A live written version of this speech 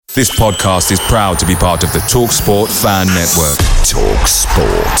This podcast is proud to be part of the TalkSport Fan Network.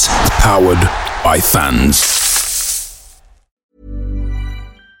 TalkSport. Powered by fans.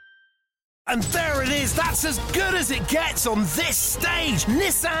 And there it is, that's as good as it gets on this stage.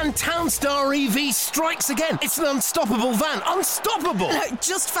 Nissan Townstar EV strikes again. It's an unstoppable van, unstoppable.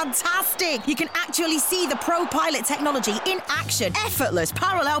 Just fantastic. You can actually see the Pro Pilot technology in action. Effortless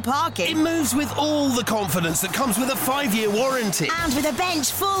parallel parking. It moves with all the confidence that comes with a 5-year warranty. And with a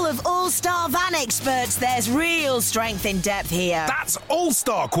bench full of all-star van experts, there's real strength in depth here. That's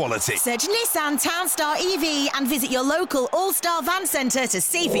all-star quality. Search Nissan Townstar EV and visit your local all-star van centre to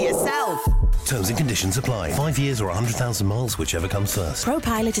see for yourself. Terms and conditions apply. 5 years or 100,000 miles, whichever comes first.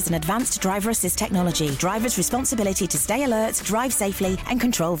 ProPilot is an advanced driver assist technology. Driver's responsibility to stay alert, drive safely, and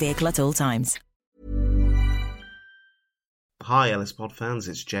control vehicle at all times. Hi Ellis Pod fans,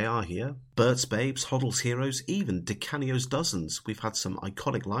 it's JR here. Bert's Babes, Hoddle's Heroes, even DiCanio's Dozens. We've had some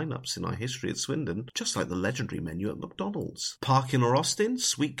iconic lineups in our history at Swindon, just like the legendary menu at McDonald's. Parkin or Austin,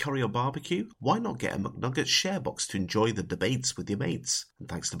 sweet curry or barbecue? Why not get a McNuggets share box to enjoy the debates with your mates? And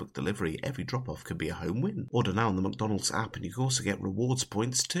thanks to McDelivery, every drop-off can be a home win. Order now on the McDonald's app and you can also get rewards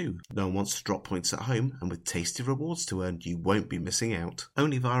points too. No one wants to drop points at home, and with tasty rewards to earn, you won't be missing out.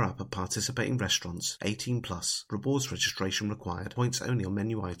 Only via app at participating restaurants. 18+. Rewards registration required. Points only on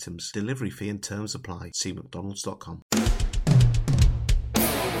menu items. Delivery fee and terms apply. See mcdonalds.com.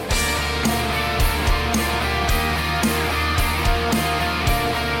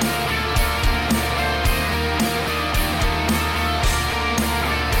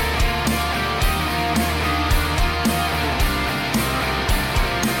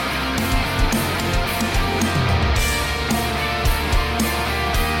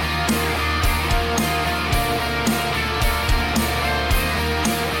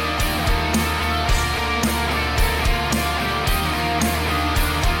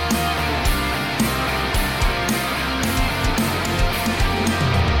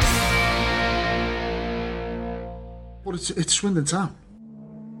 But it's Swindon Town.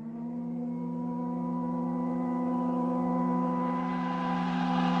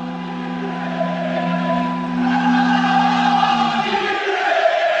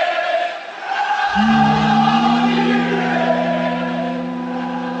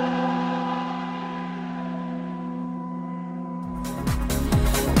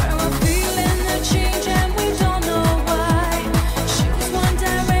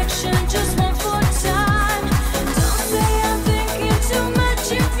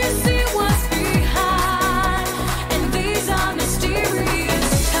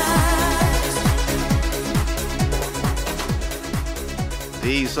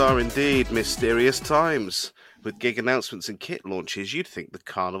 These are indeed mysterious times. With gig announcements and kit launches, you'd think the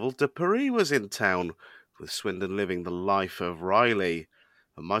Carnival de Paris was in town, with Swindon living the life of Riley.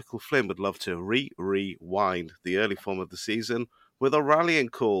 And Michael Flynn would love to rewind the early form of the season with a rallying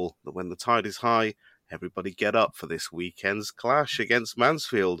call that when the tide is high, everybody get up for this weekend's clash against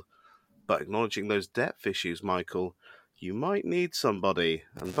Mansfield. But acknowledging those depth issues, Michael, you might need somebody.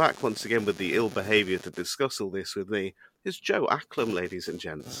 And back once again with the ill behaviour to discuss all this with me is Joe Acklam, ladies and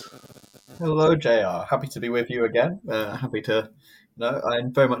gents. Hello, JR. Happy to be with you again. Happy to, I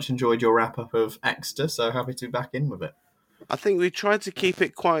very much enjoyed your wrap-up of Exeter, so happy to be back in with it. I think we tried to keep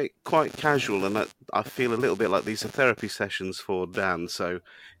it quite casual, and I feel a little bit like these are therapy sessions for Dan, so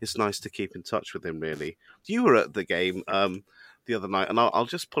it's nice to keep in touch with him, really. You were at the game the other night, and I'll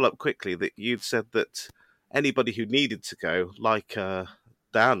just pull up quickly that you'd said that anybody who needed to go, like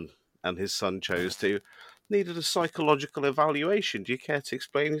Dan and his son chose to, needed a psychological evaluation. Do you care to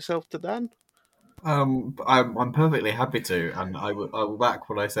explain yourself to Dan? I'm perfectly happy to, and I will back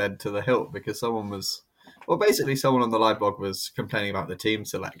what I said to the hilt, because someone on the live blog was complaining about the team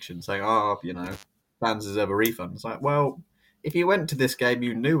selection, saying, fans deserve a refund. It's like, well, if you went to this game,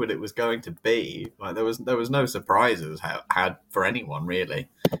 you knew what it was going to be. Like there was no surprises had for anyone really.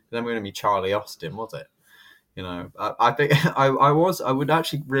 It wasn't going to be Charlie Austin, was it? I think I would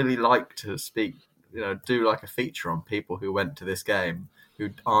actually really like to speak. Do like a feature on people who went to this game who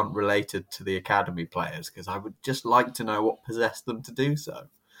aren't related to the academy players, because I would just like to know what possessed them to do so.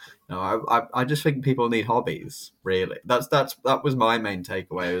 I just think people need hobbies, really. That was my main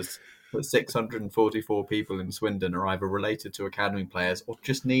takeaway, was that 644 people in Swindon are either related to academy players or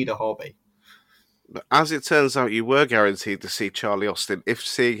just need a hobby. As it turns out, you were guaranteed to see Charlie Austin if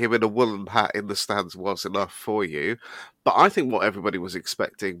seeing him in a woolen hat in the stands was enough for you. But I think what everybody was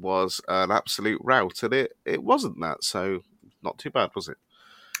expecting was an absolute rout, and it wasn't that, so not too bad, was it?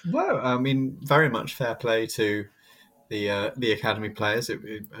 No, I mean, very much fair play to the academy players,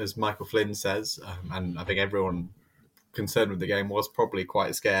 as Michael Flynn says, and I think everyone concerned with the game was probably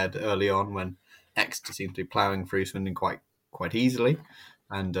quite scared early on when Exeter seemed to be ploughing through Swindon quite easily,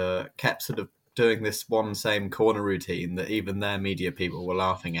 and kept sort of doing this one same corner routine that even their media people were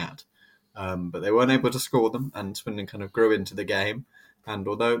laughing at. But they weren't able to score them, and Swindon kind of grew into the game. And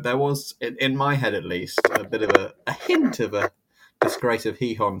although there was, in my head at least, a bit of a hint of a disgrace of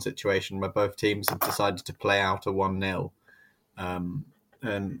hee-haw situation where both teams had decided to play out a 1-0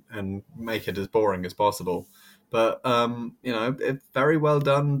 and make it as boring as possible. But it's very well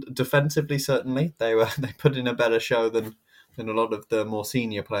done defensively. Certainly, they put in a better show than a lot of the more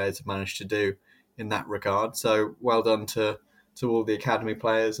senior players have managed to do in that regard. So well done to all the academy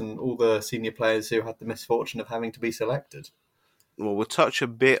players and all the senior players who had the misfortune of having to be selected. Well, we'll touch a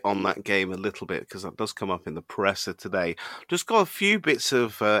bit on that game a little bit because that does come up in the presser today. Just got a few bits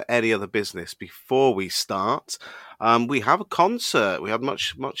of any other business before we start. We have a concert. We had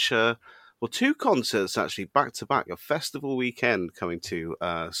two concerts actually back to back. A festival weekend coming to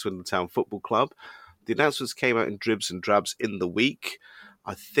Swindon Town Football Club. The announcements came out in dribs and drabs in the week.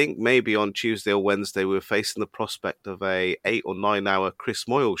 I think maybe on Tuesday or Wednesday we were facing the prospect of a 8 or 9 hour Chris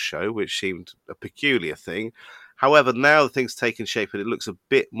Moyle show, which seemed a peculiar thing. However, now the thing's taken shape and it looks a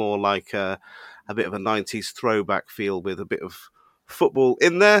bit more like a bit of a 90s throwback feel with a bit of football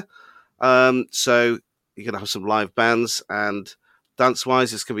in there. So you're going to have some live bands, and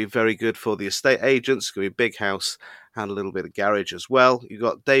dance-wise it's going to be very good for the estate agents. It's going to be a big house and a little bit of garage as well. You've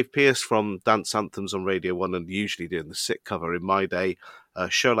got Dave Pearce from Dance Anthems on Radio 1 and usually doing the sit cover in my day.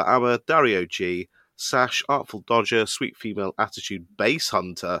 Shola Amma, Dario G, Sash, Artful Dodger, Sweet Female Attitude, Bass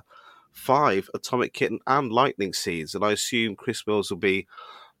Hunter, 5, Atomic Kitten and Lightning Seeds. And I assume Chris Mills will be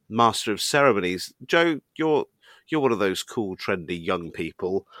Master of Ceremonies. Joe, you're one of those cool, trendy young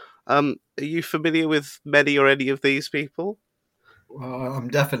people. Are you familiar with many or any of these people? Well, I'm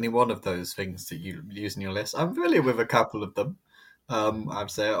definitely one of those things that you use in your list. I'm familiar with a couple of them.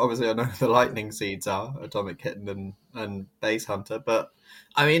 I'd say, obviously, I know who the Lightning Seeds are, Atomic Kitten and Bass Hunter. But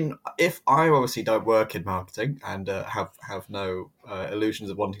I mean, if I obviously don't work in marketing and have no illusions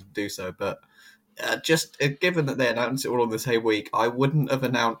of wanting to do so, but given that they announced it all on the same week, I wouldn't have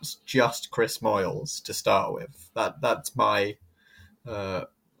announced just Chris Moyles to start with. That's my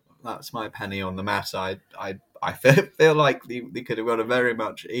penny on the mat. I feel like they could have got a very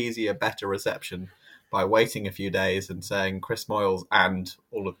much easier, better reception by waiting a few days and saying Chris Moyles and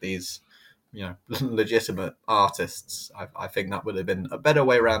all of these, legitimate artists. I think that would have been a better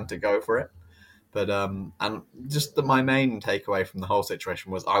way around to go for it. But and just my main takeaway from the whole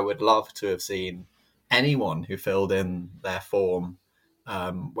situation was I would love to have seen anyone who filled in their form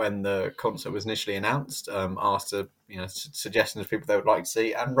when the concert was initially announced, asked suggestions of people they would like to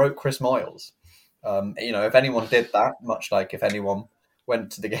see, and wrote Chris Moyles. If anyone did that, much like if anyone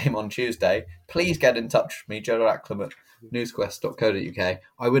went to the game on Tuesday, please get in touch with me, Joe Acklam at newsquest.co.uk.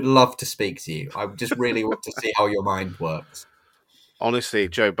 I would love to speak to you. I just really want to see how your mind works. Honestly,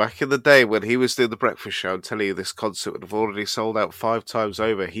 Joe, back in the day when he was doing the breakfast show, I'm telling you, this concert would have already sold out 5 times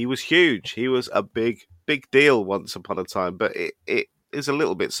over. He was huge. He was a big deal once upon a time, but it is a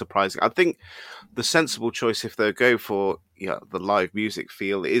little bit surprising. I think the sensible choice, if they go for the live music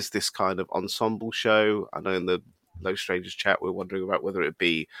feel, is this kind of ensemble show. I know in the No Strangers chat we're wondering about whether it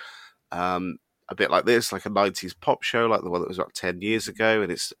be a bit like this, like a 90s pop show, like the one that was about 10 years ago,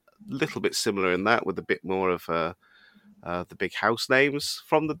 and it's a little bit similar in that with a bit more of the big house names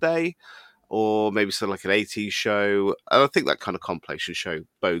from the day, or maybe sort of like an 80s show. And I think that kind of compilation show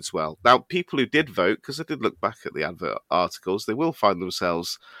bodes well. Now, people who did vote, because I did look back at the advert articles, they will find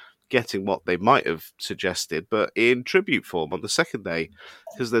themselves getting what they might have suggested, but in tribute form on the second day,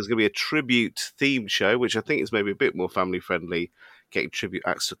 because there's going to be a tribute themed show, which I think is maybe a bit more family friendly, getting tribute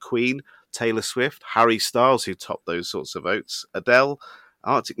acts to Queen, Taylor Swift, Harry Styles, who topped those sorts of votes, Adele,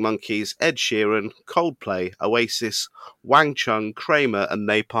 Arctic Monkeys, Ed Sheeran, Coldplay, Oasis, Wang Chung, Kramer, and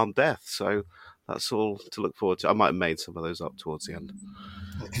Napalm Death. So that's all to look forward to. I might have made some of those up towards the end.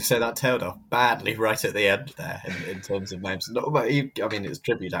 I was going to say that tailed off badly right at the end there in terms of names. It's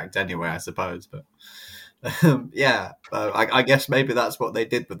tribute act anyway, I suppose. But I guess maybe that's what they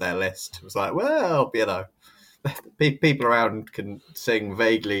did with their list. It was like, well, people around can sing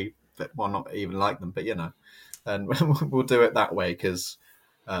vaguely, well, not even like them, but and we'll do it that way because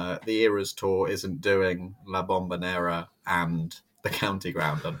the Eras Tour isn't doing La Bombonera and the County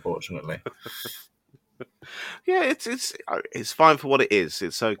Ground, unfortunately. Yeah, it's fine for what it is.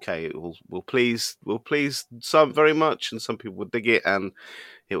 It's okay. It will please some very much, and some people will dig it, and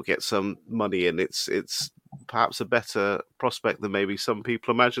it will get some money in. It's perhaps a better prospect than maybe some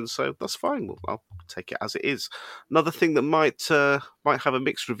people imagine. So that's fine. I'll take it as it is. Another thing that might have a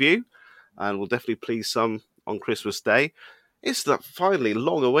mixed review, and will definitely please some on Christmas Day. It's that finally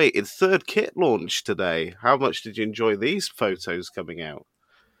long-awaited third kit launch today. How much did you enjoy these photos coming out?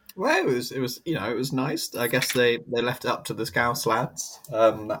 Well, it was nice. I guess they left it up to the Scouse lads,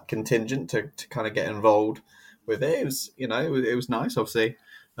 that contingent to kind of get involved with it. It was it was nice. Obviously,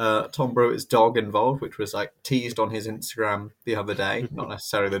 Tom Brewitt's dog involved, which was like teased on his Instagram the other day. Not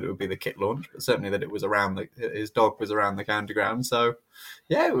necessarily that it would be the kit launch, but certainly that it was his dog was around the county ground. So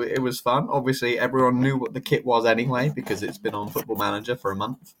yeah, it was fun. Obviously, everyone knew what the kit was anyway because it's been on Football Manager for a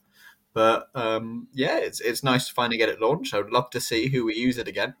month. But yeah, it's nice to finally get it launched. I would love to see who we use it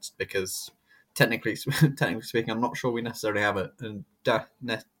against because technically speaking, I'm not sure we necessarily have a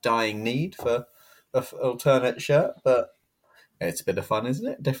dying need for an alternate shirt. But it's a bit of fun,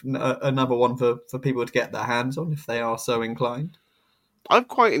 isn't it? Another one for people to get their hands on if they are so inclined. I've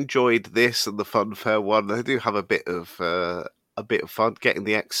quite enjoyed this and the Funfair one. They do have a bit of fun getting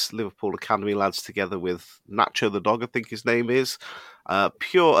the ex-Liverpool Academy lads together with Nacho the dog, I think his name is.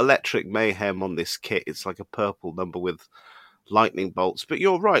 Pure electric mayhem on this kit. It's like a purple number with lightning bolts. But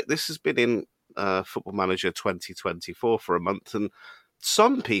you're right, this has been in Football Manager 2024 for a month, and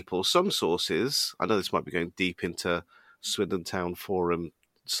some sources, I know this might be going deep into Swindon Town Forum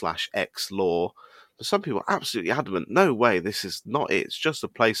 /X lore, but some people are absolutely adamant, no way, this is not it, it's just a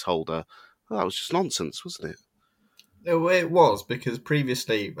placeholder. Well, that was just nonsense, wasn't it? It was, because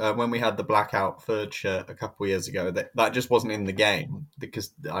previously, when we had the blackout third shirt a couple of years ago, that just wasn't in the game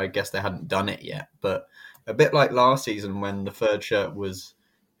because I guess they hadn't done it yet. But a bit like last season when the third shirt was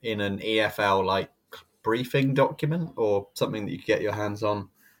in an EFL like briefing document or something that you could get your hands on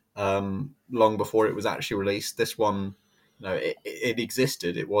long before it was actually released. This one, it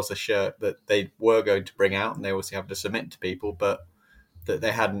existed. It was a shirt that they were going to bring out, and they obviously have to submit to people, but that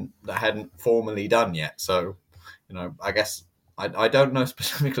they hadn't formally done yet. So. I guess I don't know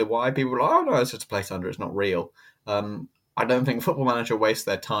specifically why people are like, oh no, it's just a placeholder, it's not real. I don't think Football Manager wastes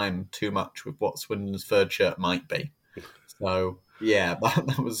their time too much with what Swindon's third shirt might be. So yeah,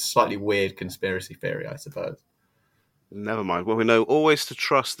 that was a slightly weird conspiracy theory, I suppose. Never mind. Well, we know always to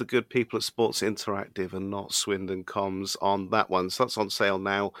trust the good people at Sports Interactive and not Swindon Comms on that one. So that's on sale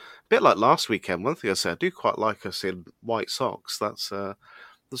now. A bit like last weekend. One thing I said, I do quite like us in white socks. That's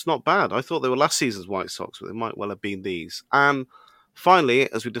not bad. I thought they were last season's White Sox, but they might well have been these. And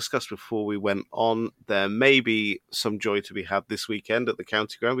finally, as we discussed before we went on, there may be some joy to be had this weekend at the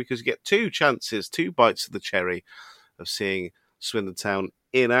county ground because you get two bites of the cherry of seeing Swindon Town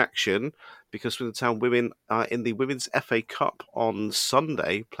in action, because Swindon Town women are in the Women's FA Cup on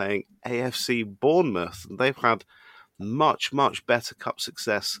Sunday playing AFC Bournemouth. And they've had much, much better cup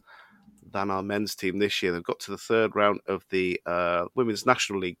success than our men's team this year. They've got to the third round of the Women's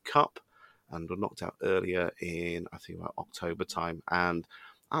National League Cup and were knocked out earlier in, I think, about October time. And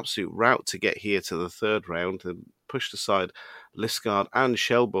absolute route to get here to the third round and pushed aside Liscard and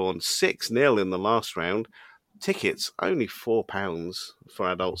Shelbourne 6-0 in the last round. Tickets, only £4 for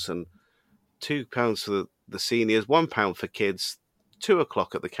adults and £2 for the seniors, £1 for kids,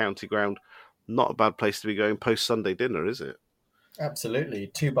 2:00 at the county ground. Not a bad place to be going post-Sunday dinner, is it? Absolutely,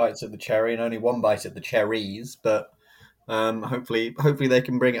 2 bites at the cherry and only 1 bite at the cherries, but hopefully they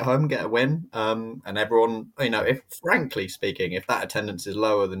can bring it home, get a win, and everyone, if frankly speaking, if that attendance is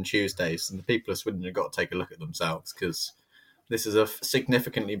lower than Tuesdays, then the people of Swindon have got to take a look at themselves, because this is a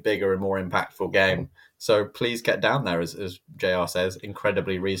significantly bigger and more impactful game. So please get down there, as JR says,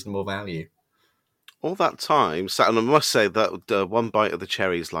 incredibly reasonable value. All that time, and I must say that 1 bite of the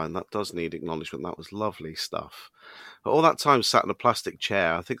cherries line, that does need acknowledgement. That was lovely stuff. But all that time sat in a plastic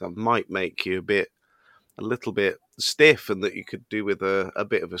chair, I think that might make you a little bit stiff, and that you could do with a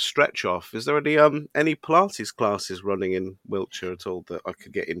bit of a stretch off. Is there any Pilates classes running in Wiltshire at all that I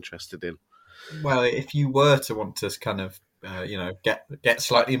could get interested in? Well, if you were to want to kind of get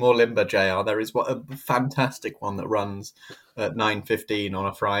slightly more limber, JR, there is a fantastic one that runs at 9:15 on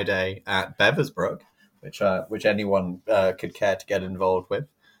a Friday at Beversbrook, which anyone could care to get involved with.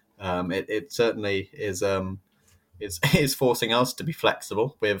 It certainly is forcing us to be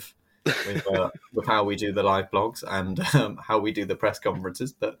flexible with how we do the live blogs and how we do the press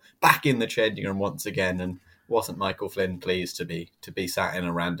conferences. But back in the changing room once again, and wasn't Michael Flynn pleased to be sat in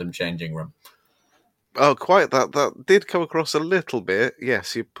a random changing room? Oh, quite that did come across a little bit.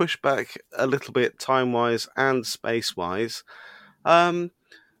 Yes, you push back a little bit time-wise and space-wise.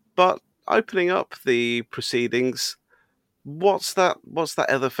 But opening up the proceedings, what's that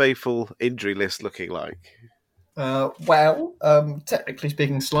ever faithful injury list looking like? Technically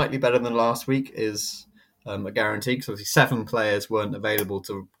speaking, slightly better than last week is a guarantee, because obviously 7 players weren't available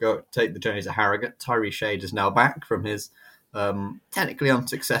to go take the journey to Harrogate. Tyree Shade is now back from his technically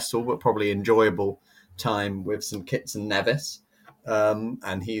unsuccessful but probably enjoyable time with St Kitts and Nevis,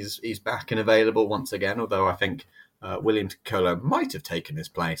 and he's back and available once again. Although I think William Colo might have taken his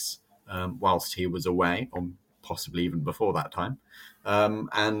place whilst he was away, or possibly even before that time.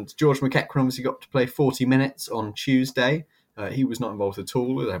 And George McEachran obviously got to play 40 minutes on Tuesday. He was not involved at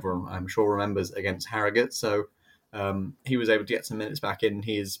all, as everyone I'm sure remembers, against Harrogate. So he was able to get some minutes back in.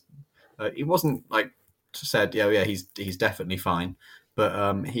 He wasn't like said, yeah, he's definitely fine.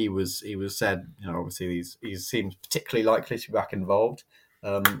 But he was said, obviously he seems particularly likely to be back involved.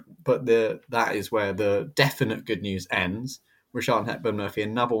 But that is where the definite good news ends. Rashawn Hepburn-Murphy,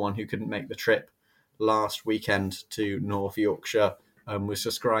 another one who couldn't make the trip last weekend to North Yorkshire, was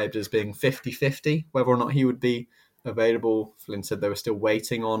described as being 50-50 whether or not he would be available. Flynn said they were still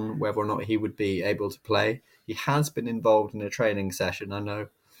waiting on whether or not he would be able to play. He has been involved in a training session. I know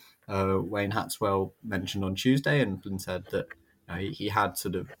Wayne Hatswell mentioned on Tuesday, and Flynn said that he had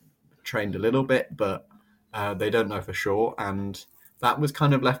sort of trained a little bit, but they don't know for sure. And that was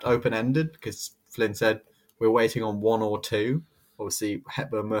kind of left open-ended because Flynn said we're waiting on one or two. Obviously,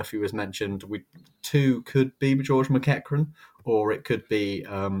 Hepburn-Murphy was mentioned. Two could be George McEachran, or it could be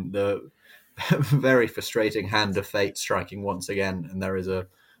the very frustrating hand of fate striking once again, and there is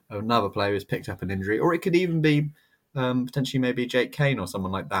another player who's picked up an injury, or it could even be potentially maybe Jake Kane or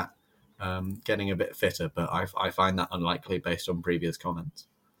someone like that getting a bit fitter, but I find that unlikely based on previous comments.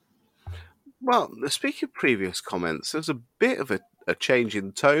 Well, speaking of previous comments, there's a bit of a change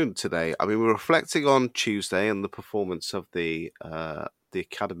in tone today. I mean, we're reflecting on Tuesday and the performance of the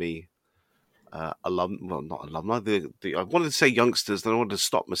academy not alumni. I wanted to say youngsters, then I wanted to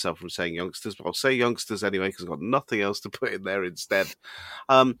stop myself from saying youngsters, but I'll say youngsters anyway because I've got nothing else to put in there instead.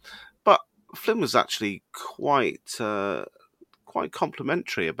 But Flynn was actually quite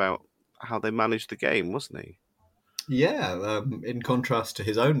complimentary about how they managed the game, wasn't he? Yeah, in contrast to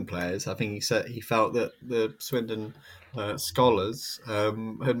his own players, I think he said he felt that the Swindon Scholars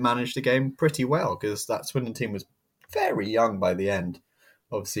had managed the game pretty well because that Swindon team was very young by the end.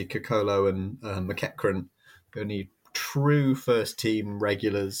 Obviously, Kokolo and McEachran, the only true first team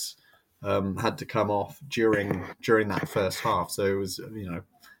regulars, had to come off during that first half. So it was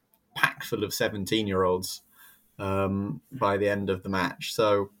packed full of 17-year-olds by the end of the match.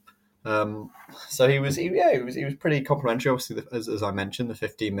 So he was pretty complimentary. Obviously, as I mentioned, the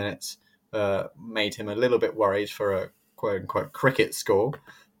 15 minutes made him a little bit worried for a quote unquote cricket score,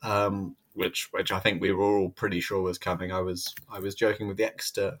 which I think we were all pretty sure was coming. I was joking with the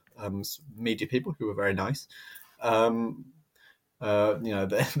Exeter media people who were very nice. That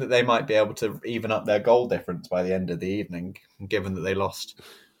they might be able to even up their goal difference by the end of the evening, given that they lost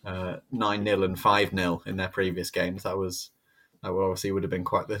 9-0 and 5-0 in their previous games. That obviously would have been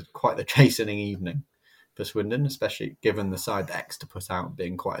quite the chastening evening for Swindon, especially given the side that Exeter put out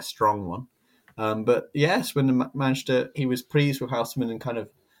being quite a strong one. But yeah, Swindon managed to. He was pleased with how Swindon kind of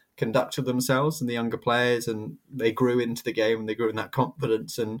conducted themselves and the younger players, and they grew into the game and they grew in that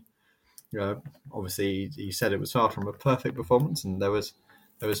confidence. And obviously, he said it was far from a perfect performance, and there was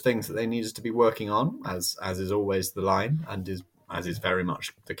things that they needed to be working on, as is always the line, and as is very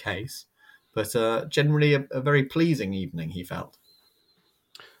much the case. But generally, a very pleasing evening, he felt.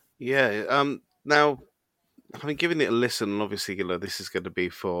 Yeah. Now, having given it a listen, and obviously, this is going to be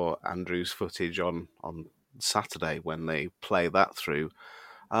for Andrew's footage on Saturday when they play that through.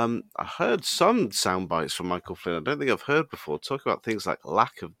 I heard some sound bites from Michael Flynn I don't think I've heard before, talk about things like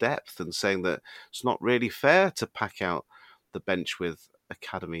lack of depth and saying that it's not really fair to pack out the bench with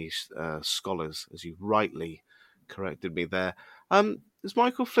academy scholars, as you rightly corrected me there. Is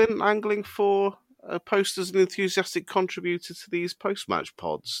Michael Flynn angling for a post as an enthusiastic contributor to these post-match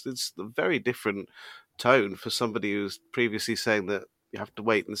pods? It's a very different tone for somebody who's previously saying that you have to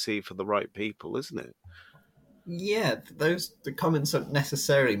wait and see for the right people, isn't it? Yeah, the comments don't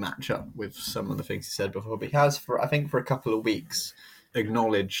necessarily match up with some of the things he said before, but he has, for a couple of weeks,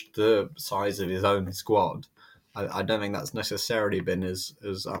 acknowledged the size of his own squad. I don't think that's necessarily been as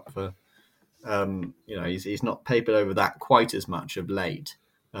up for. He's not papered over that quite as much of late.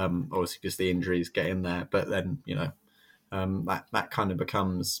 Obviously, because the injuries get in there, but then that kind of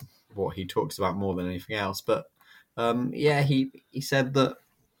becomes what he talks about more than anything else. But he said that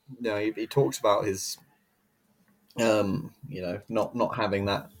he talks about his. Not having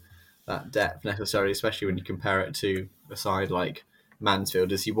that depth necessarily, especially when you compare it to a side like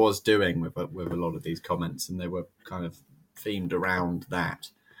Mansfield, as he was doing with a lot of these comments, and they were kind of themed around that,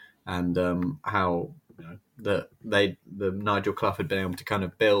 and how the Nigel Clough had been able to kind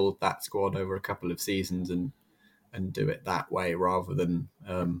of build that squad over a couple of seasons and do it that way rather than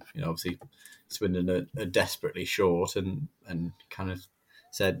obviously Swindon are desperately short and kind of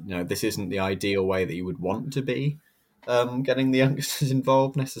said, this isn't the ideal way that you would want to be getting the youngsters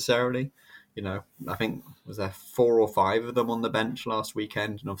involved necessarily. I think was there 4 or 5 of them on the bench last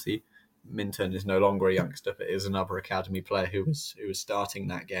weekend, and obviously Minturn is no longer a youngster, but is another academy player who was starting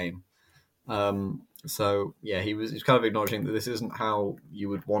that game. So yeah, he was kind of acknowledging that this isn't how you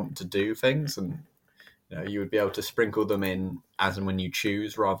would want to do things, and you would be able to sprinkle them in as and when you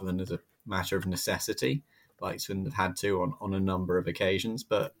choose, rather than as a matter of necessity, like Swindon have had to on a number of occasions.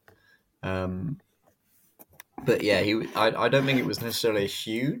 But yeah, I don't think it was necessarily a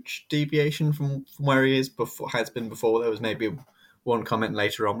huge deviation from where he has been before. There was maybe one comment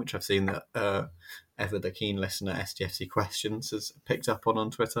later on, which I've seen that Ever the Keen Listener, STFC Questions, has picked up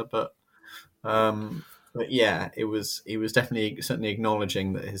on Twitter. But yeah, he was certainly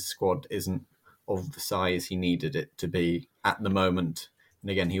acknowledging that his squad isn't of the size he needed it to be at the moment.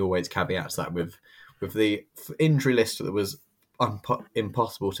 And again, he always caveats that with the injury list that was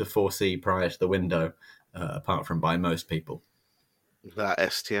impossible to foresee prior to the window, apart from by most people. That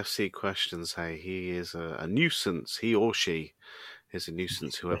STFC Questions, hey, he is a nuisance. He or she is a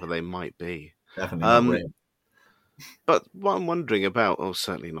nuisance, whoever they might be. Definitely not real. But what I'm wondering about,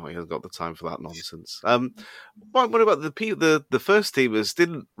 certainly not. He hasn't got the time for that nonsense. What about the first teamers?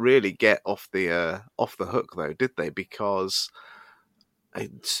 Didn't really get off the hook though, did they? Because I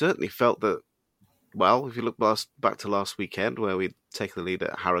certainly felt that. Well, if you look back to last weekend, where we'd taken the lead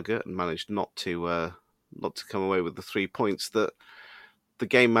at Harrogate and managed not to come away with the 3 points, that the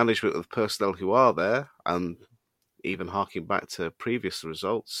game management of the personnel who are there, and even harking back to previous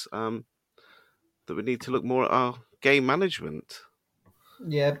results, that we need to look more at our game management.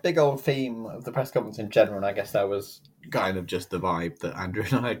 Yeah, big old theme of the press conference in general, and I guess that was kind of just the vibe that Andrew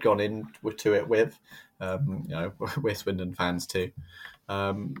and I had gone into it with. We're Swindon fans too.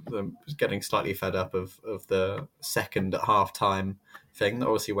 Getting slightly fed up of the second at half-time thing that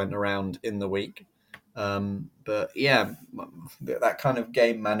obviously went around in the week. But yeah, that kind of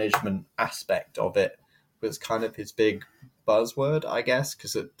game management aspect of it was kind of his big buzzword, I guess,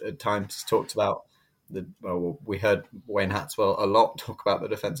 because at times he talked about we heard Wayne Hatswell a lot talk about the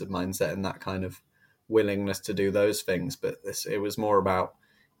defensive mindset and that kind of willingness to do those things. But it was more about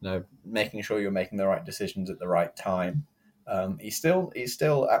making sure you're making the right decisions at the right time. He's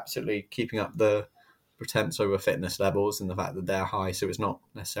still absolutely keeping up the pretense over fitness levels and the fact that they're high. So it's not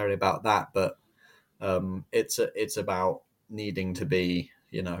necessarily about that, but it's about needing to be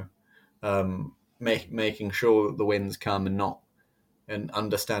making sure that the wins come and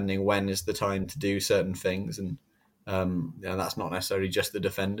understanding when is the time to do certain things, and that's not necessarily just the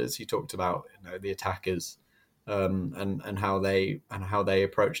defenders. He talked about the attackers and how they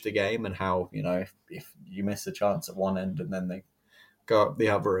approach the game, and how if you miss a chance at one end and then they go up the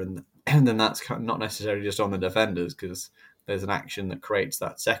other, and then that's not necessarily just on the defenders, because there's an action that creates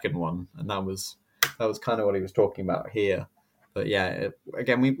that second one, and that was kind of what he was talking about here. But yeah,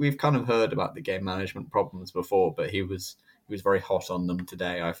 again, we've kind of heard about the game management problems before, but he was very hot on them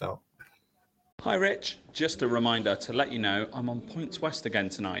today, I felt. Hi Rich, just a reminder to let you know I'm on Points West again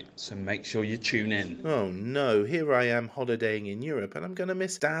tonight, so make sure you tune in. Oh no, here I am holidaying in Europe and I'm going to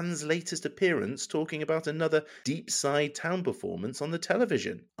miss Dan's latest appearance talking about another deep side town performance on the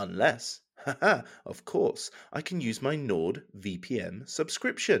television. Unless, of course, I can use my NordVPN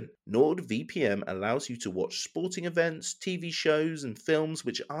subscription. NordVPN allows you to watch sporting events, TV shows and films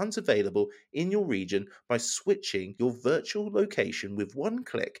which aren't available in your region by switching your virtual location with one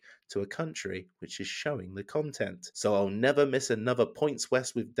click to a country which is showing the content. So I'll never miss another Points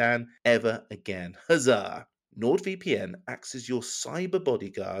West with Dan ever again. Huzzah! NordVPN acts as your cyber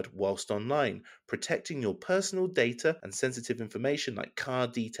bodyguard whilst online, protecting your personal data and sensitive information like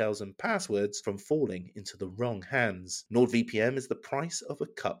card details and passwords from falling into the wrong hands. NordVPN is the price of a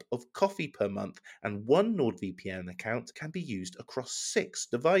cup of coffee per month, and one NordVPN account can be used across 6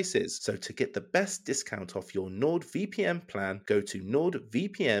 devices. So to get the best discount off your NordVPN plan, go to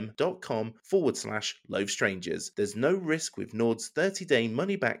nordvpn.com/lovestrangers. There's no risk with Nord's 30-day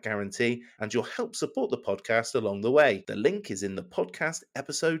money-back guarantee, and you'll help support the podcast along the way. The link is in the podcast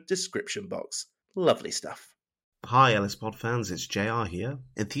episode description box. Lovely stuff. Hi Ellis Pod fans, it's JR here,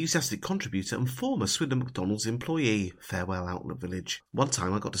 enthusiastic contributor and former Swindon McDonald's employee. Farewell Outlet Village. One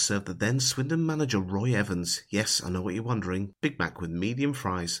time I got to serve the then Swindon manager Roy Evans. Yes, I know what you're wondering. Big Mac with medium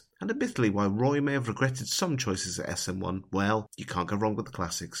fries. And admittedly, while Roy may have regretted some choices at SM1, well, you can't go wrong with the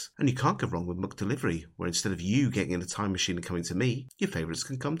classics. And you can't go wrong with McDelivery, where instead of you getting in a time machine and coming to me, your favourites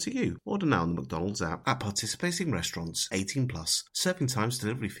can come to you. Order now on the McDonald's app. At participating restaurants, 18+. Serving times,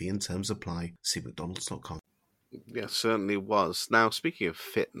 delivery fee and terms apply. See mcdonalds.com. Yeah, certainly was. Now, speaking of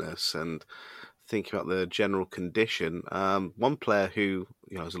fitness and thinking about the general condition, one player who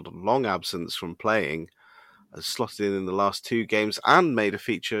has a long absence from playing has slotted in the last 2 games and made a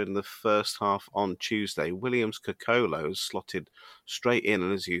feature in the first half on Tuesday. Williams Kokolo has slotted straight in,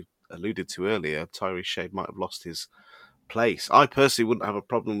 and as you alluded to earlier, Tyrese Shade might have lost his place. I personally wouldn't have a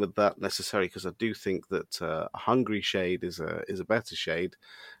problem with that necessarily, because I do think that a hungry Shade is a better Shade,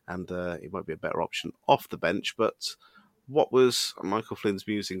 and it might be a better option off the bench. But what was Michael Flynn's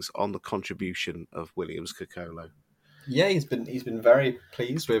musings on the contribution of Williams Kokolo? Yeah, he's been very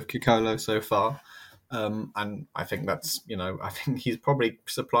pleased with Kokolo so far. And I think that's, I think he's probably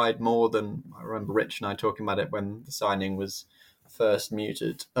supplied more than, I remember Rich and I talking about it when the signing was first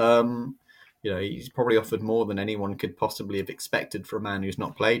muted. He's probably offered more than anyone could possibly have expected for a man who's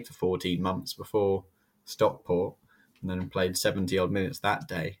not played for 14 months before Stockport, and then played 70 odd minutes that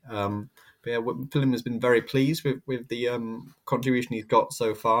day. But yeah, Fulham has been very pleased with the contribution he's got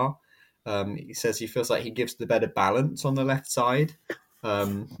so far. He says he feels like he gives the better balance on the left side,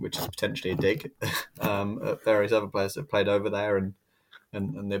 which is potentially a dig at various other players that played over there, and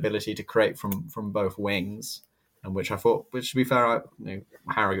the ability to create from both wings, and which to be fair,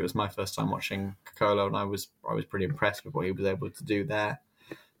 Harry, it was my first time watching Kokolo, and I was pretty impressed with what he was able to do there.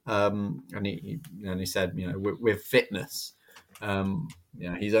 And he said, with fitness,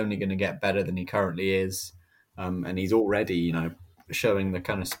 he's only going to get better than he currently is, and he's already, showing the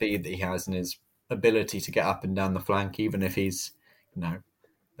kind of speed that he has and his ability to get up and down the flank, even if he's,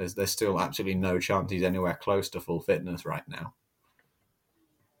 there's still absolutely no chance he's anywhere close to full fitness right now.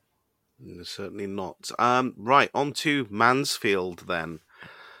 Certainly not. Right, on to Mansfield then.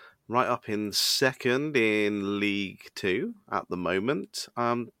 Right up in second in League Two at the moment.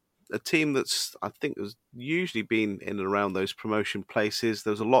 A team that's, I think, has usually been in and around those promotion places.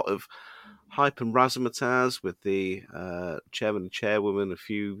 There was a lot of hype and razzmatazz with the chairman and chairwoman a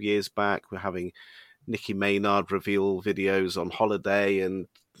few years back. We're having Nicky Maynard reveal videos on holiday, and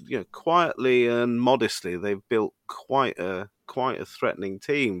quietly and modestly, they've built quite a threatening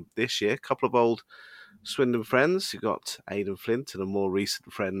team this year. A couple of old Swindon friends. You've got Aidan Flint and a more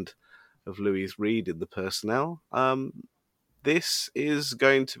recent friend of Louise Reed in the personnel. This is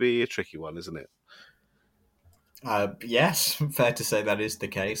going to be a tricky one, isn't it? Yes, fair to say that is the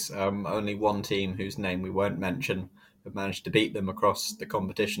case. Only one team, whose name we won't mention, have managed to beat them across the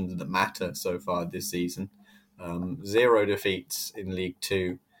competitions that matter so far this season. 0 defeats in League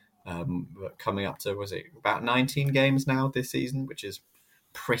Two, coming up to, was it about 19 games now this season, which is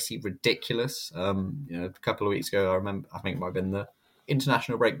pretty ridiculous. A couple of weeks ago, I think it might have been the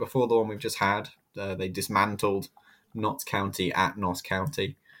international break before the one we've just had. They dismantled Notts County at Notts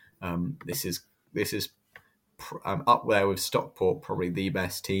County. This is up there with Stockport, probably the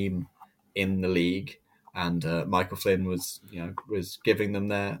best team in the league. And Michael Flynn was giving them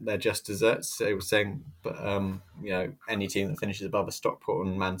their just desserts. So he was saying, but any team that finishes above a Stockport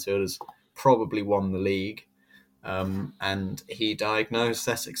and Mansfield has probably won the league. And he diagnosed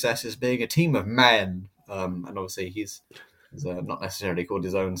their success as being a team of men. And obviously he's not necessarily called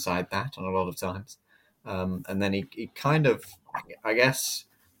his own side that on a lot of times. And then he kind of, I guess,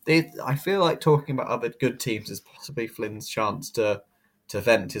 I feel like talking about other good teams is possibly Flynn's chance to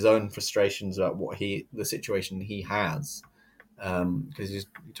vent his own frustrations about the situation he has. Because he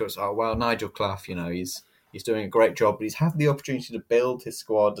talks, Nigel Clough, he's doing a great job, but he's had the opportunity to build his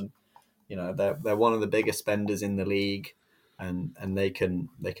squad, and they're one of the biggest spenders in the league, and they can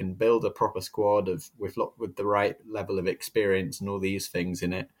build a proper squad with the right level of experience and all these things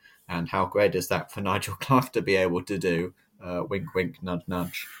in it. And how great is that for Nigel Clough to be able to do? Wink, wink, nudge,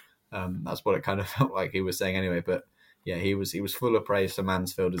 nudge. That's what it kind of felt like he was saying anyway. But yeah, he was full of praise for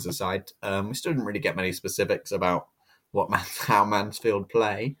Mansfield as a side. We still didn't really get many specifics about how Mansfield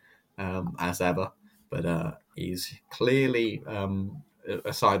play, as ever. But he's clearly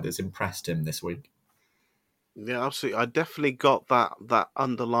a side that's impressed him this week. Yeah, absolutely. I definitely got that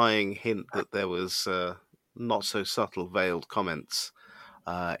underlying hint that there was not so subtle veiled comments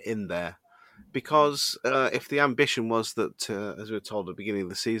in there. Because if the ambition was that, as we were told at the beginning of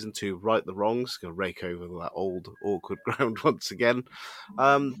the season, to right the wrongs, go rake over that old awkward ground once again,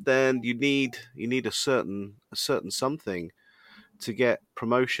 then you need a certain something to get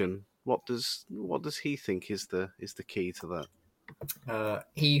promotion. What does he think is the key to that?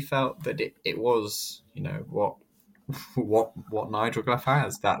 He felt that it was what Nigel Clough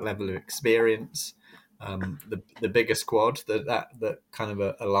has, that level of experience. The bigger squad that kind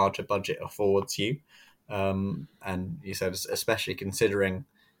of a larger budget affords you, and he said, especially considering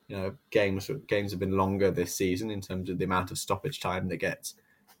games have been longer this season in terms of the amount of stoppage time that gets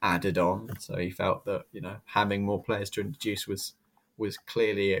added on. So he felt that having more players to introduce was was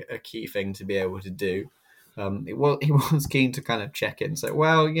clearly a key thing to be able to do. He was keen to kind of check it and say,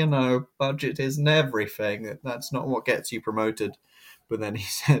 well, budget isn't everything. That's not what gets you promoted. But then he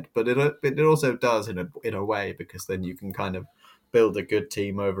said, but it also does in a way, because then you can kind of build a good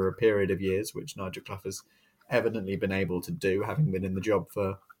team over a period of years, which Nigel Clough has evidently been able to do, having been in the job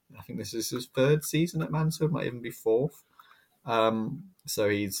for, I think this is his 3rd season at Mansfield, might even be 4th. So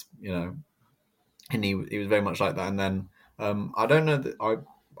he's, and he was very much like that. And then I don't know that I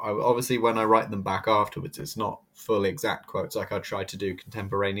obviously, when I write them back afterwards, it's not full exact quotes like I try to do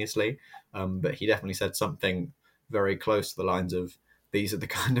contemporaneously. But he definitely said something very close to the lines of, these are the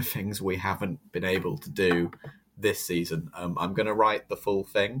kind of things we haven't been able to do this season. I'm going to write the full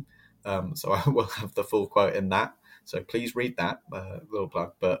thing. So I will have the full quote in that. So please read that, little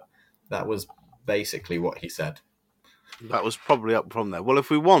plug. But that was basically what he said. That was probably up from there. Well, if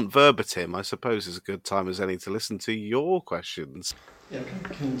we want verbatim, I suppose it's a good time as any to listen to your questions. Yeah,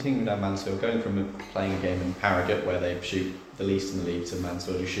 continuing down Mansfield, going from playing a game in Harrogate where they shoot the least in the league to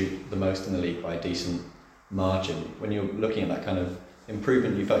Mansfield who shoot the most in the league by a decent margin. When you're looking at that kind of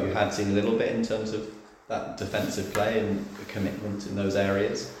improvement you felt you had seen a little bit in terms of that defensive play and the commitment in those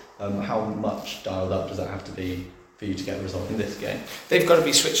areas, how much dialed up does that have to be for you to get a result in this game? They've got to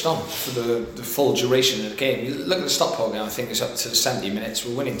be switched on for the full duration of the game. You look at the Stockport game, I think it's up to 70 minutes,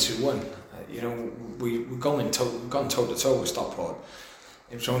 we're winning 2-1. We're gone toe to toe with Stockport.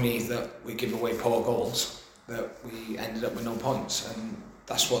 It was only that we give away poor goals that we ended up with no points, and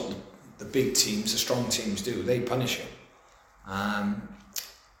that's what the big teams, the strong teams do. They punish you, and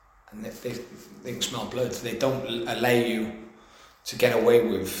they can smell blood. They don't allow you to get away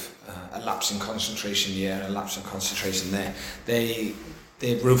with a lapse in concentration here and a lapse in concentration there.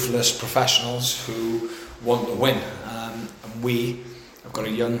 They're ruthless professionals who want to win, and we have got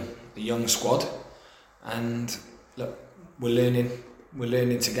a young squad, and look, we're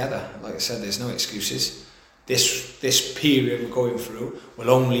learning together. Like I said, there's no excuses. This period we're going through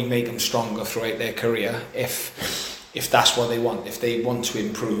will only make them stronger throughout their career if that's what they want. If they want to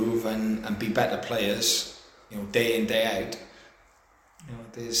improve and be better players, day in, day out.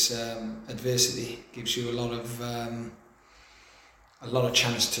 There's adversity gives you a lot of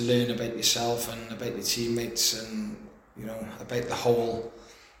chance to learn about yourself and about your teammates, and about the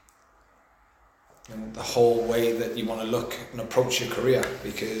whole way that you want to look and approach your career.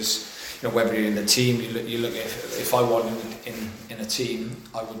 Because whether you're in the team, you look if I wanted in a team,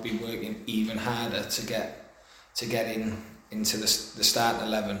 I would be working even harder to get into the starting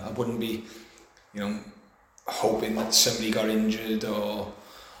 11. I wouldn't be hoping that somebody got injured or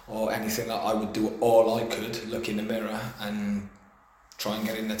anything. I would do all I could, look in the mirror and try and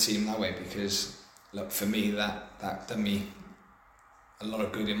get in the team that way, because look, for me that done me a lot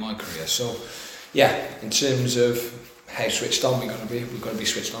of good in my career. So yeah, in terms of how switched on we've got to be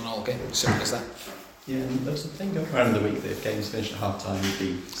switched on all game. Simple as that. Yeah, and there's a thing going around in the week that if games finished at half time you'd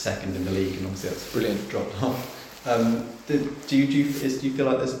be second in the league, and obviously that's brilliant. Dropped off. Do you feel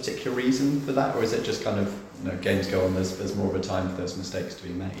like there's a particular reason for that, or is it just kind of games go on, there's more of a time for those mistakes to be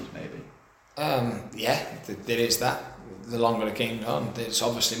made, maybe? Yeah, there is that. The longer the game goes on, there's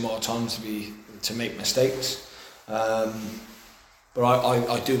obviously more time to make mistakes. But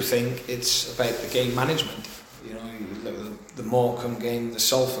I do think it's about the game management. You look at the Morecambe game, the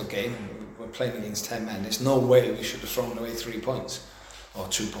Salford game. We're playing against 10 men. There's no way we should have thrown away 3 points or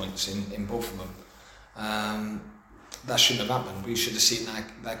 2 points in both of them. That shouldn't have happened. We should have seen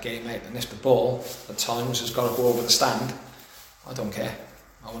that game out. And if the ball at times has got to go over the stand, I don't care.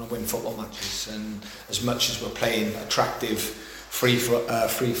 I want to win football matches, and as much as we're playing attractive,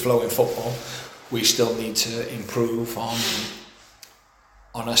 free-flowing football, we still need to improve on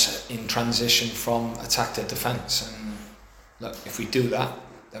us in transition from attack to defence. And look, if we do that,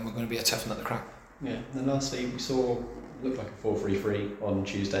 then we're going to be a tough nut to crack. Yeah. And then lastly, we saw looked like a 4-3-3 on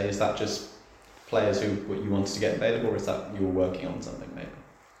Tuesday. Is that just players who you wanted to get available, or is that you were working on something maybe?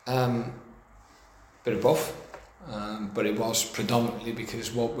 Bit of both. But it was predominantly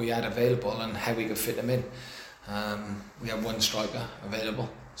because what we had available and how we could fit them in. We had 1 striker available,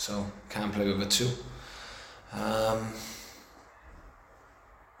 so can't play with a 2.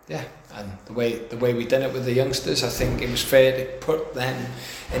 Yeah, and the way we done it with the youngsters, I think it was fair to put them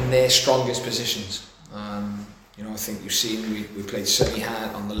in their strongest positions. I think you've seen we played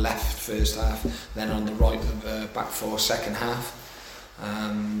semi-hard on the left first half, then on the right of the back 4 second half.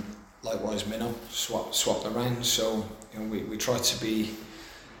 Likewise, Minnow swapped around. So we try to be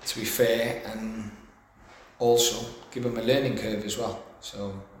fair and also give them a learning curve as well.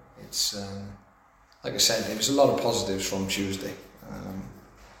 So it's like I said, there was a lot of positives from Tuesday.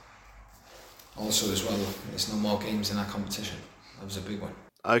 Also as well, there's no more games in our competition. That was a big one.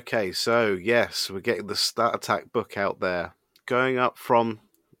 Okay, so yes, we're getting the stat attack book out there, going up from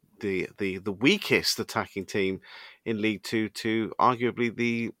the weakest attacking team in League Two to arguably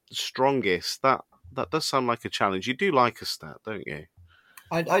the strongest. That does sound like a challenge. You do like a stat, don't you?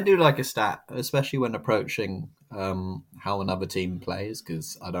 I do like a stat, especially when approaching how another team plays,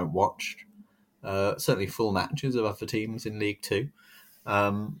 because I don't watch certainly full matches of other teams in League Two.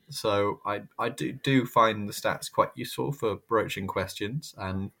 So I do find the stats quite useful for broaching questions,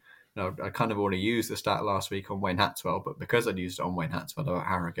 and I kind of already used the stat last week on Wayne Hatswell, but because I'd used it on Wayne Hatswell about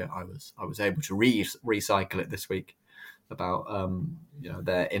Harrogate, I was able to recycle it this week about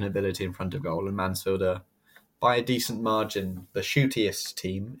their inability in front of goal, and Mansfield are by a decent margin the shootiest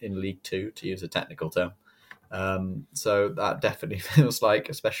team in League Two, to use a technical term. So that definitely feels like,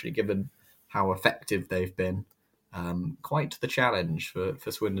 especially given how effective they've been, quite the challenge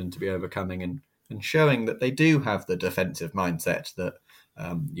for Swindon to be overcoming, and showing that they do have the defensive mindset that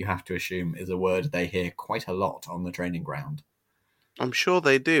you have to assume is a word they hear quite a lot on the training ground. I'm sure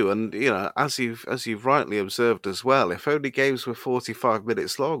they do, and as you've rightly observed as well, if only games were 45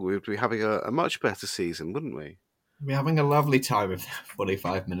 minutes long, we'd be having a much better season, wouldn't we? We're having a lovely time of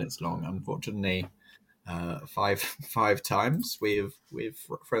 45 minutes long. Unfortunately, five times we've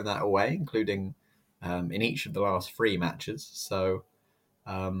thrown that away, including in each of the last three matches. So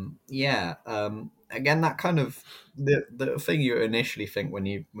again, that kind of the thing you initially think when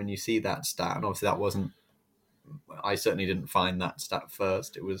you see that stat, and obviously that wasn't. I certainly didn't find that stat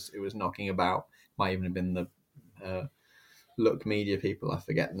first. It was knocking about. Might even have been the Look Media people. I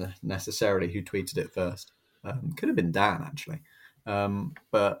forget necessarily who tweeted it first. Could have been Dan actually,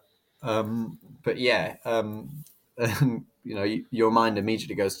 but yeah, your mind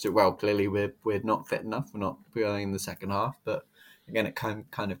immediately goes to, well, clearly we're not fit enough. We're not going in the second half. But again, it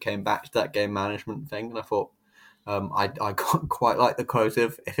kind of came back to that game management thing, and I thought I quite like the quote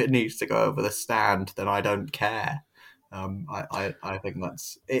of, if it needs to go over the stand, then I don't care. I think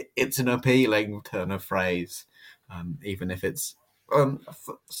that's it's an appealing turn of phrase, even if it's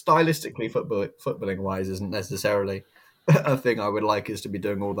stylistically footballing wise isn't necessarily a thing I would like us to be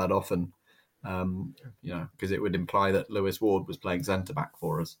doing all that often. Because it would imply that Lewis Ward was playing centre back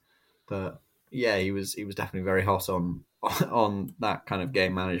for us. But yeah, he was definitely very hot on that kind of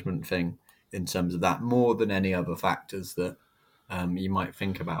game management thing, in terms of that, more than any other factors that you might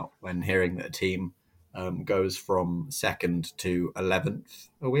think about when hearing that a team goes from second to 11th.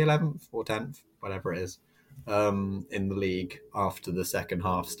 Are we 11th or 10th? Whatever it is, in the league after the second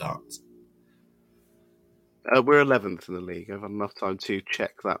half starts. We're 11th in the league. I've had enough time to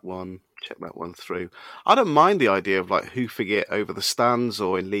check that one through. I don't mind the idea of like hoofing it over the stands,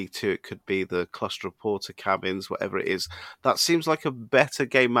 or in League Two it could be the cluster reporter cabins, whatever it is. That seems like a better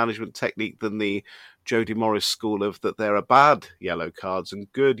game management technique than the Jody Morris school of that there are bad yellow cards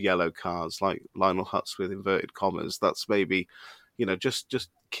and good yellow cards, like Lionel Hutz with inverted commas. That's maybe, just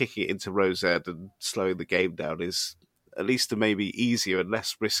kicking it into Rosette and slowing the game down is at least a maybe easier and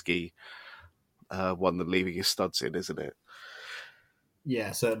less risky one than leaving his studs in, isn't it?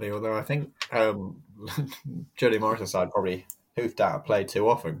 Yeah, certainly. Although I think Jody Morris's side probably hoofed out a play too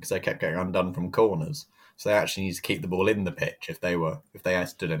often because they kept getting undone from corners. So they actually need to keep the ball in the pitch if they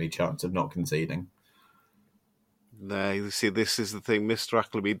stood any chance of not conceding. No, you see, this is the thing. Mr.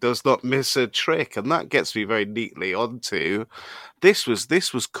 Appleby does not miss a trick, and that gets me very neatly onto this was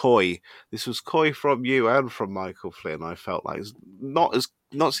coy. This was coy from you and from Michael Flynn. I felt like it's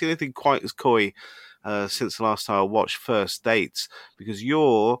not seen anything quite as coy since the last time I watched First Dates, because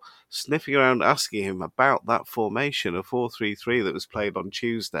you're sniffing around asking him about that formation, a 4-3-3 that was played on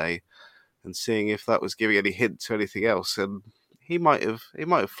Tuesday, and seeing if that was giving any hint to anything else. And he might have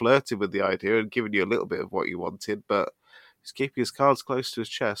flirted with the idea and given you a little bit of what you wanted, but he's keeping his cards close to his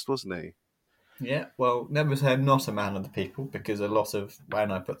chest, wasn't he? Yeah, well, never say I'm not a man of the people, because a lot of,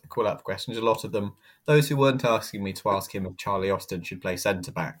 when I put the call-up questions, a lot of them, those who weren't asking me to ask him if Charlie Austin should play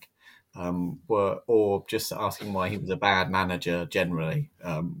centre-back, were, or just asking why he was a bad manager generally,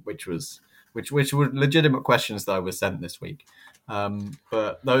 which were legitimate questions that I was sent this week.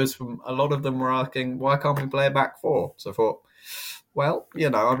 But a lot of them were asking, why can't we play a back four? So I thought, well,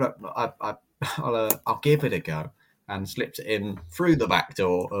 I'll give it a go, and slipped it in through the back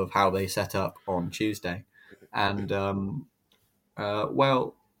door of how they set up on Tuesday. And,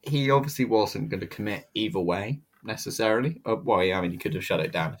 he obviously wasn't going to commit either way, necessarily. He could have shut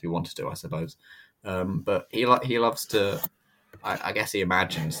it down if he wanted to, I suppose. But he loves to... I guess he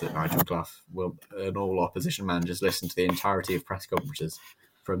imagines that Nigel Clough will, and all opposition managers, listen to the entirety of press conferences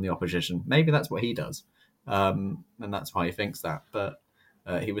from the opposition. Maybe that's what he does. And that's why he thinks that. But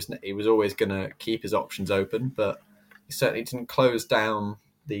he was always going to keep his options open, but certainly didn't close down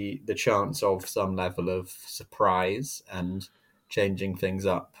the chance of some level of surprise and changing things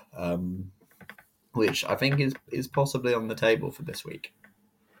up, which I think is possibly on the table for this week.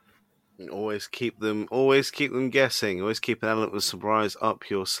 Always keep them guessing. Always keep an element of surprise up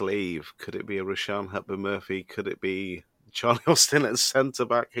your sleeve. Could it be a Rashaan Hepburn-Murphy? Could it be Charlie Austin at centre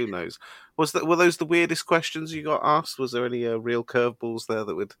back? Who knows? Were those the weirdest questions you got asked? Was there any real curveballs there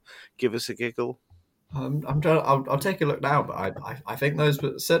that would give us a giggle? I'll take a look now, but I think those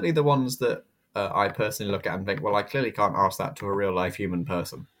were certainly the ones that I personally look at and think, well, I clearly can't ask that to a real life human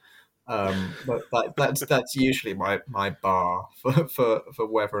person. But that's usually my bar for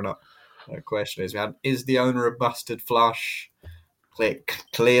whether or not a question is. Is the owner a busted flush?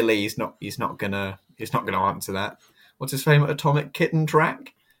 Clearly, he's not gonna answer that. What's his favourite Atomic Kitten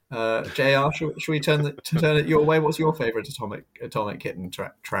track? JR, should we turn it your way? What's your favourite Atomic Kitten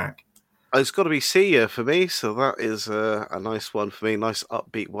track? It's got to be See Ya for me, so that is a nice one for me, nice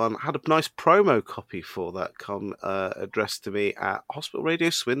upbeat one. I had a nice promo copy for that addressed to me at Hospital Radio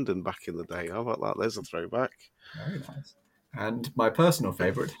Swindon back in the day. How about that? There's a throwback. Very nice. And my personal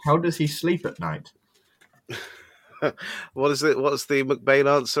favourite, How Does He Sleep at Night? What is it? What's the McBain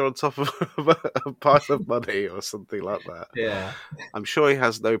answer on top of a pile of money or something like that? Yeah. I'm sure he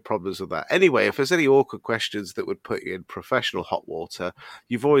has no problems with that. Anyway, if there's any awkward questions that would put you in professional hot water,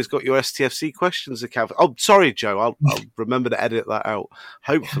 you've always got your STFC questions account. Oh, sorry, Joe. I'll remember to edit that out.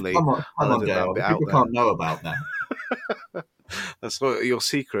 Hopefully, come on, Joe. People can't know about that. That's not your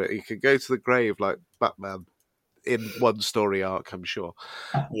secret. You can go to the grave like Batman in one story arc, I'm sure.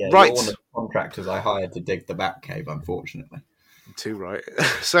 Yeah, right. You're one of the contractors I hired to dig the Batcave, unfortunately. Too right.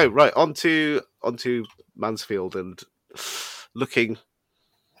 So, right, onto Mansfield and looking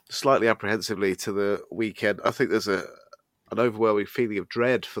slightly apprehensively to the weekend. I think there's an overwhelming feeling of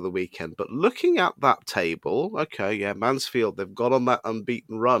dread for the weekend. But looking at that table, okay, yeah, Mansfield, they've got on that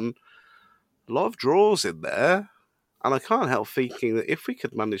unbeaten run. A lot of draws in there. And I can't help thinking that if we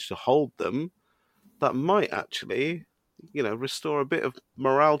could manage to hold them, that might actually, restore a bit of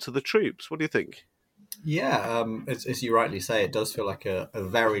morale to the troops. What do you think? Yeah, as you rightly say, it does feel like a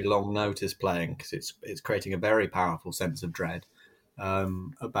very long notice playing because it's creating a very powerful sense of dread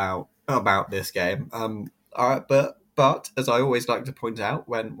about this game. But as I always like to point out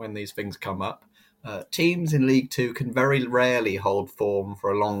when these things come up, teams in League Two can very rarely hold form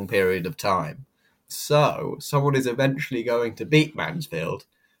for a long period of time. So someone is eventually going to beat Mansfield.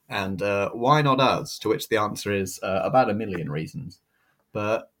 And why not us? To which the answer is about a million reasons.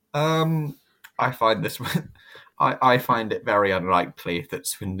 But I find I find it very unlikely that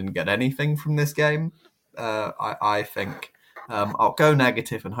Swindon get anything from this game. I think I'll go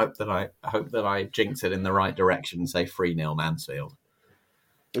negative and hope that I jinx it in the right direction and say 3-0 Mansfield.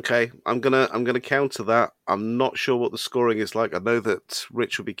 Okay, I'm gonna counter that. I'm not sure what the scoring is like. I know that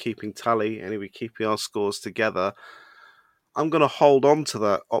Rich will be keeping tally and he'll be keeping our scores together. I'm going to hold on to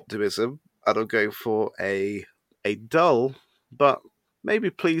that optimism and I'll go for a dull, but maybe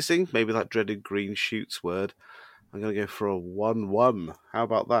pleasing, maybe that dreaded green shoots word. I'm going to go for a 1-1. How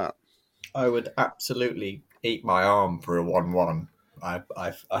about that? I would absolutely eat my arm for a 1-1. I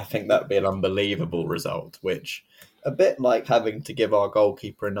think that would be an unbelievable result, which, a bit like having to give our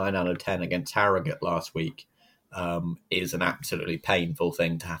goalkeeper a 9 out of 10 against Harrogate last week, is an absolutely painful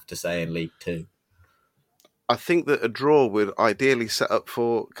thing to have to say in League Two. I think that a draw would ideally set up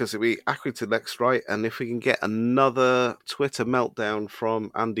for, because it'd be Accrington next, right? And if we can get another Twitter meltdown from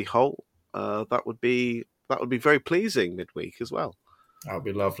Andy Holt, that would be very pleasing midweek as well. That would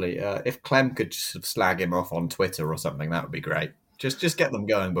be lovely. If Clem could just slag him off on Twitter or something, that would be great. Just get them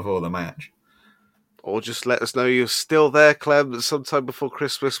going before the match. Or just let us know you're still there, Clem, sometime before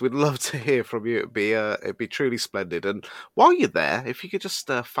Christmas. We'd love to hear from you. It'd be truly splendid. And while you're there, if you could just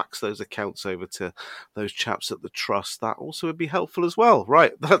fax those accounts over to those chaps at the Trust, that also would be helpful as well.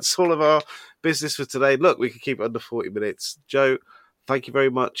 Right, that's all of our business for today. Look, we could keep it under 40 minutes. Joe, thank you very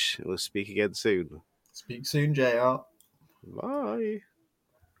much. We'll speak again soon. Speak soon, JR. Bye.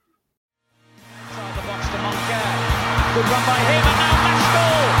 Inside the box to Moncur. Good run by him, and now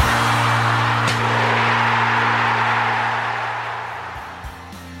Maskell.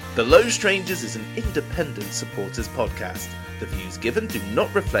 The Low Strangers is an independent supporters podcast. The views given do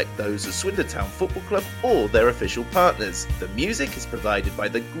not reflect those of Swindon Town Football Club or their official partners. The music is provided by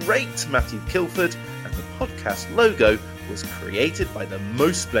the great Matthew Kilford, and the podcast logo was created by the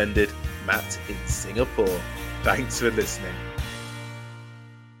most splendid Matt in Singapore. Thanks for listening.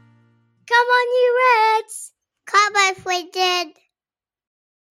 Come on, you Reds! Come on, Swindon!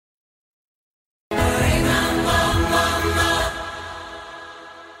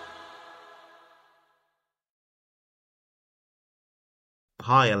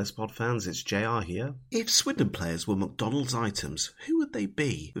 Hi LSPod fans, it's JR here. If Swindon players were McDonald's items, who would they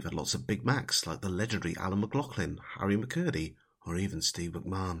be? We've had lots of Big Macs like the legendary Alan McLaughlin, Harry McCurdy, or even Steve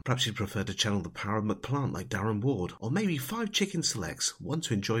McMahon. Perhaps you'd prefer to channel the power of McPlant like Darren Ward, or maybe 5 chicken selects, one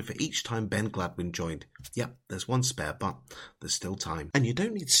to enjoy for each time Ben Gladwin joined. Yep, there's one spare, but there's still time. And you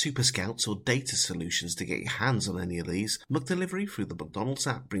don't need Super Scouts or data solutions to get your hands on any of these. McDelivery through the McDonald's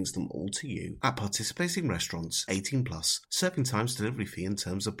app brings them all to you. At participating restaurants, 18+, serving times, delivery fee and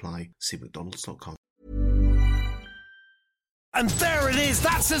terms apply. See mcdonalds.com. And there it is,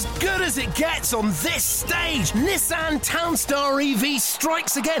 that's as good as it gets on this stage. Nissan Townstar EV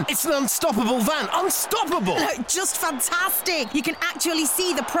strikes again. It's an unstoppable van, unstoppable. Just fantastic. You can actually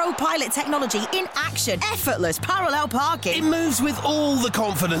see the Pro Pilot technology in action. Effortless parallel parking. It moves with all the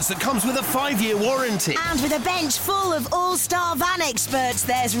confidence that comes with a 5-year warranty. And with a bench full of all-star van experts,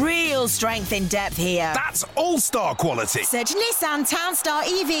 there's real strength in depth here. That's all-star quality. Search Nissan Townstar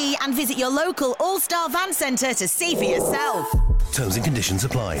EV and visit your local all-star van centre to see for yourself. Terms and conditions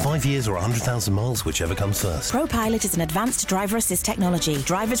apply. 5 years or 100,000 miles, whichever comes first. Pro Pilot is an advanced driver assist technology.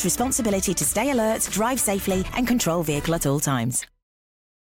 Driver's responsibility to stay alert, drive safely and control vehicle at all times.